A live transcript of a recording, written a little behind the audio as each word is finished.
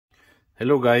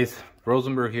Hello guys,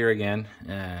 Rosenberg here again,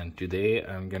 and today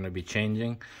I'm going to be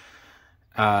changing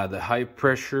the high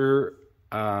pressure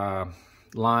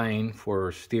line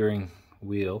for steering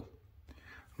wheel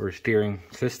or steering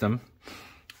system,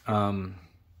 and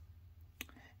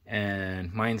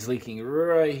mine's leaking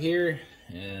right here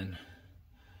and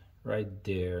right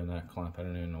there in that clamp. I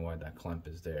don't even know why that clamp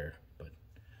is there, but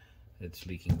it's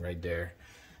leaking right there,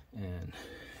 and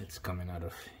it's coming out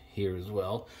of here as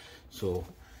well. So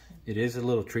it is a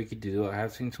little tricky to do. I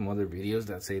have seen some other videos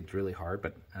that say it's really hard,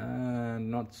 but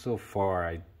not so far.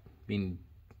 I've been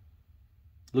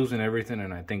losing everything,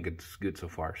 and I think it's good so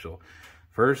far. So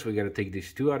first, we got to take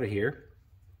these two out of here.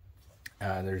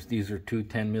 These are two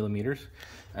 10 millimeters,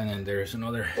 and then there's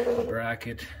another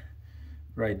bracket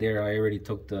right there. I already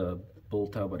took the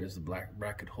bolt out, but it's the black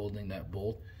bracket holding that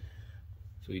bolt.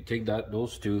 So you take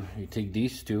those two, you take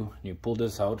these two, and you pull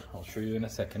this out. I'll show you in a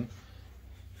second.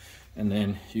 And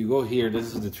then you go here.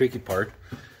 This is the tricky part,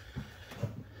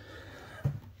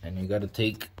 and you got to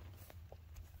take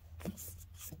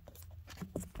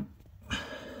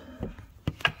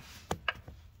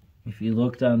if you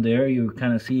look down there, you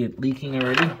kind of see it leaking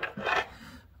already.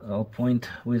 I'll point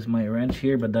with my wrench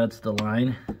here, but that's the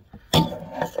line.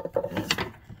 It's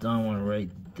that one right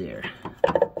there,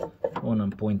 the one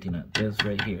I'm pointing at, this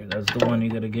right here. That's the one you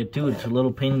got to get to. It's a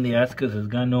little pain in the ass because it's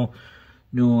got no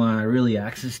really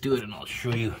access to it, and I'll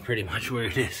show you pretty much where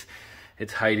it is.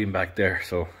 It's hiding back there.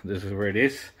 So this is where it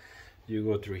is. You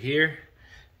go through here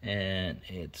and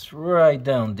it's right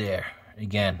down there.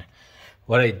 Again,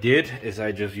 what I did is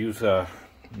I just use a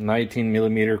 19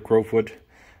 millimeter crowfoot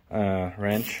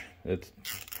wrench. It's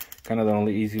kind of the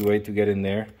only easy way to get in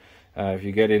there. If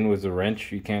you get in with a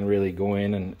wrench, you can't really go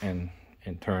in and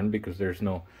turn because there's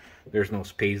no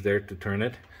space there to turn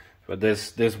it. But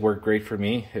this worked great for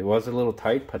me. It was a little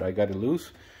tight, but I got it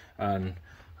loose. And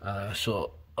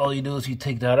so all you do is you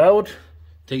take that out,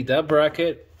 take that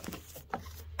bracket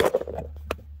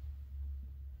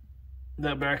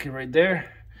right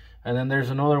there, and then there's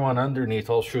another one underneath.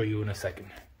 I'll show you in a second.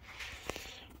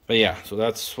 But yeah, so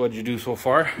that's what you do so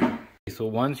far. So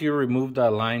once you remove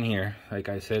that line here, like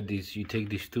I said, you take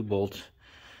these two bolts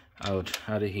out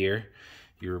of here.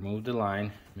 You remove the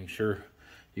line. Make sure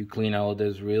you clean all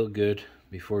this real good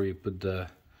before you put the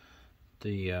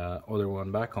other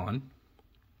one back on.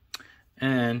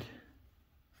 And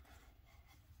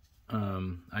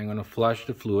I'm gonna flush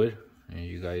the fluid. And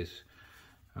you guys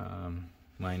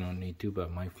might not need to,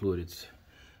 but my fluid is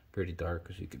pretty dark,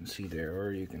 as you can see there,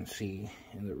 or you can see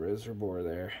in the reservoir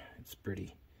there. It's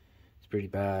pretty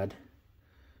bad.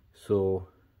 So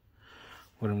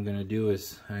what I'm gonna do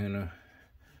is I'm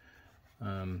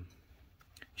gonna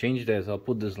change this. I'll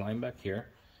put this line back here,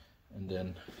 and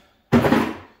then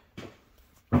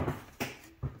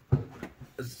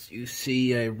as you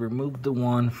see, I removed the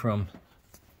one from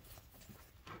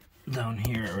down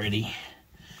here already.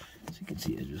 As you can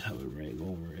see, I just have a rag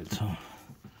over it, so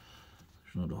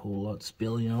there's not a whole lot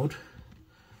spilling out.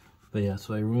 But yeah,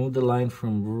 so I removed the line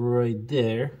from right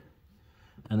there,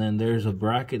 and then there's a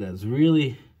bracket that's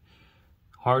really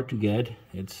hard to get.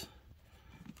 It's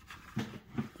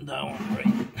that one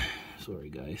right. Sorry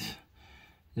guys,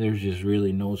 there's just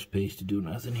really no space to do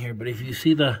nothing here. But if you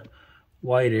see the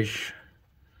whitish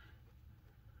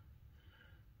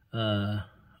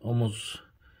almost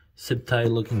zip tie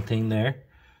looking thing there,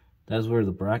 that's where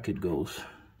the bracket goes.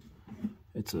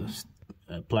 It's a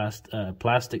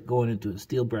plastic going into a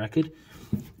steel bracket,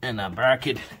 and that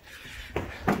bracket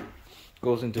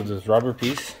goes into this rubber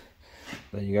piece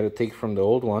that you got to take from the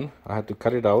old one. I had to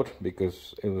cut it out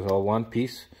because it was all one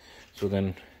piece. So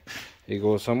then it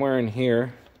goes somewhere in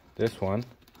here, this one.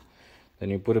 Then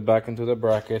you put it back into the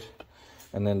bracket,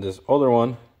 and then this other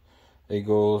one, it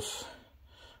goes.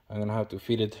 I'm gonna have to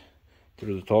feed it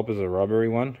through the top. Is a rubbery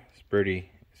one. It's pretty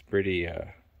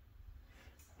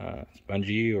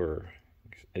spongy, or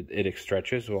it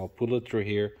stretches. So I'll pull it through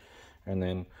here, and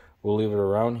then we'll leave it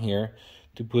around here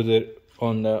to put it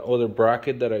on the other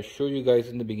bracket that I showed you guys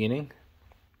in the beginning,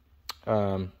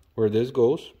 where this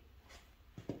goes.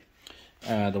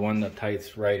 The one that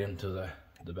ties right into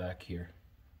the back here,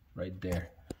 right there.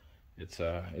 It's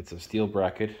a steel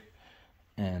bracket,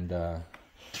 and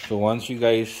so once you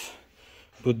guys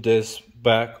put this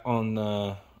back on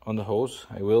the hose,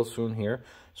 I will soon here.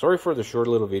 Sorry for the short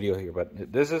little video here, but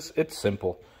it's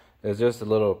simple. It's just a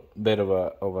little bit of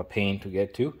a pain to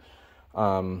get to.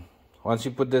 Once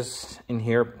you put this in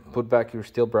here, put back your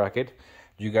steel bracket,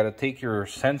 you got to take your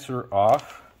sensor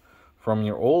off from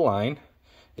your old line.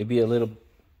 It'd be a little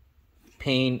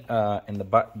pain in the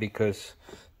butt because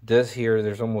this here,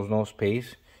 there's almost no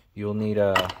space. You'll need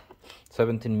a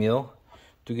 17 mil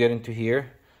to get into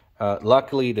here.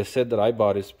 Luckily, the set that I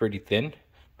bought is pretty thin,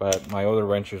 but my other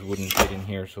wrenches wouldn't fit in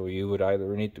here, so you would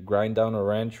either need to grind down a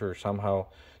wrench or somehow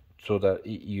so that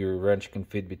your wrench can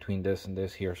fit between this and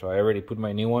this here. So I already put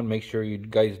my new one. Make sure you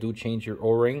guys do change your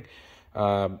O-ring.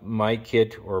 My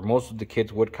kit, or most of the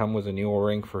kits, would come with a new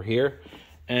O-ring for here,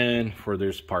 and for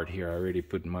this part here I already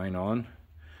put mine on.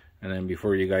 And then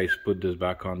before you guys put this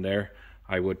back on there,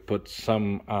 I would put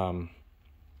some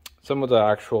of the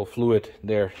actual fluid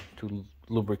there to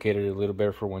lubricate it a little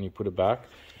bit for when you put it back.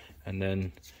 And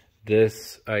then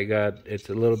this I got, it's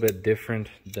a little bit different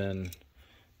than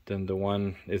the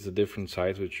one. It's a different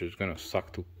size, which is gonna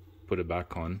suck to put it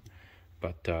back on,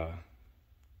 but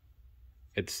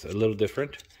it's a little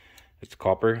different. It's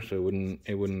copper, so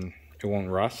it won't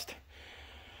rust.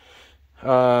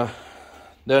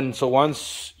 Then so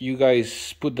once you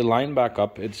guys put the line back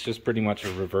up, it's just pretty much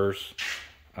a reverse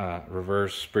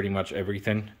pretty much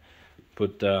everything.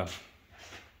 Put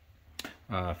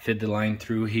fit the line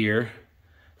through here,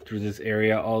 through this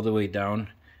area, all the way down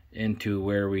into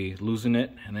where we loosen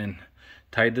it, and then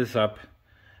tie this up.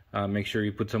 Make sure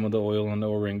you put some of the oil on the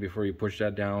O-ring before you push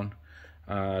that down.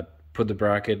 Put the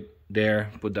bracket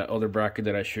there, put that other bracket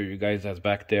that I showed you guys that's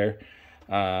back there.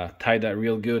 Tie that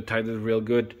real good, tie this real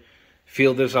good.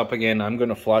 Fill this up again. I'm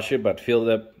gonna flush it, but fill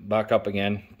that back up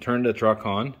again. Turn the truck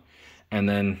on, and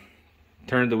then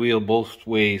turn the wheel both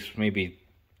ways, maybe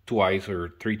twice or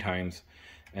 3 times,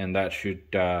 and that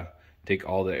should take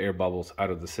all the air bubbles out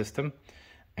of the system.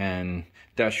 And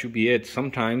that should be it.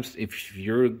 Sometimes if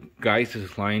your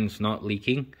guys' line's not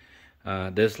leaking,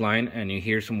 this line, and you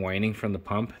hear some whining from the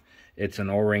pump, it's an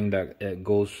O-ring that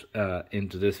goes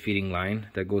into this feeding line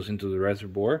that goes into the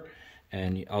reservoir.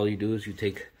 And all you do is you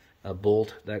take a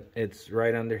bolt that it's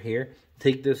right under here,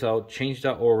 take this out, change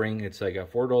that O-ring. It's like a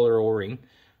 $4 O-ring,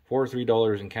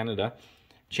 $3 in Canada.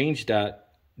 Change that,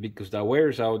 because that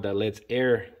wears out, that lets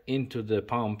air into the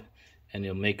pump, and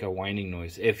it'll make a whining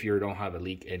noise if you don't have a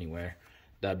leak anywhere.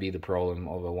 That'd be the problem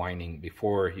of a whining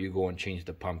before you go and change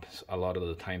the pump. A lot of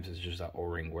the times it's just that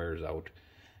O-ring wears out.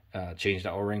 Change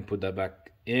the O-ring, put that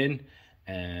back in,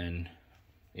 and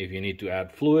if you need to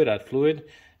add fluid,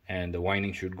 and the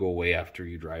whining should go away after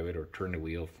you drive it or turn the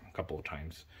wheel a couple of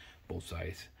times, both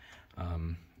sides.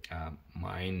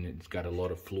 Mine, it's got a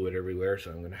lot of fluid everywhere,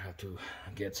 so I'm gonna have to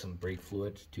get some brake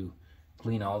fluid to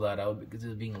clean all that out, because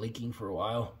it's been leaking for a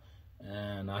while,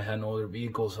 and I had no other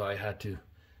vehicle, so I had to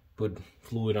put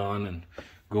fluid on and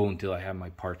go until I have my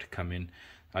part to come in.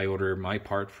 I ordered my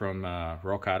part from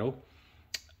Rock Auto.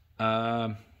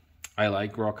 I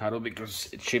like Rock Auto because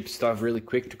it ships stuff really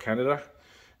quick to Canada.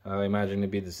 I imagine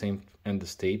it'd be the same in the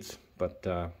States, but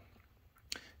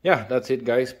yeah, that's it,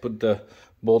 guys. Put the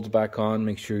bolts back on.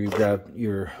 Make sure you grab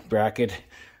your bracket,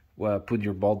 put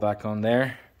your bolt back on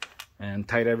there, and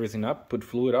tighten everything up. Put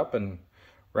fluid up and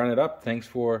run it up. Thanks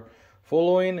for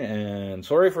following, and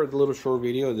sorry for the little short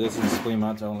video. This is display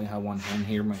mounts. I only have one hand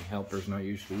here. My helper's not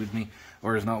usually with me,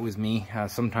 or is not with me.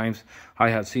 Sometimes I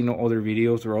have seen other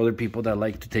videos or other people that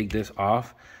like to take this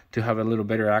off to have a little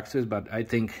better access, but I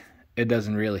think it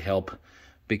doesn't really help,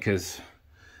 because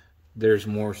there's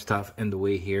more stuff in the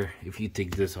way here. If you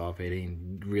take this off, it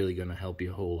ain't really gonna help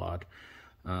you a whole lot.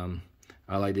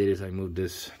 All I did is I moved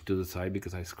this to the side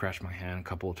because I scratched my hand a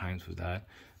couple of times with that.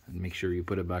 And make sure you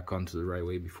put it back onto the right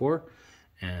way before.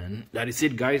 And that is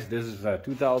it, guys. This is a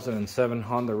 2007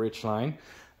 Honda Ridgeline,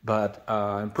 but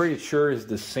I'm pretty sure it's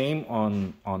the same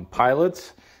on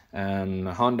pilots and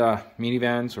Honda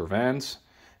minivans or vans,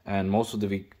 and most of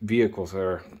the vehicles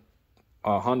are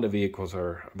Honda vehicles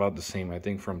are about the same. I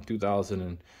think from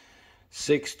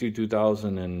 2006 to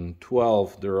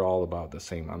 2012 they're all about the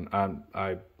same.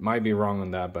 I might be wrong on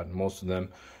that, but most of them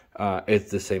it's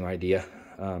the same idea,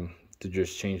 to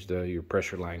just change your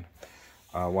pressure line.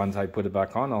 Once I put it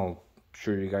back on, I'll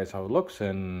show you guys how it looks,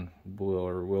 and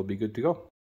we'll be good to go.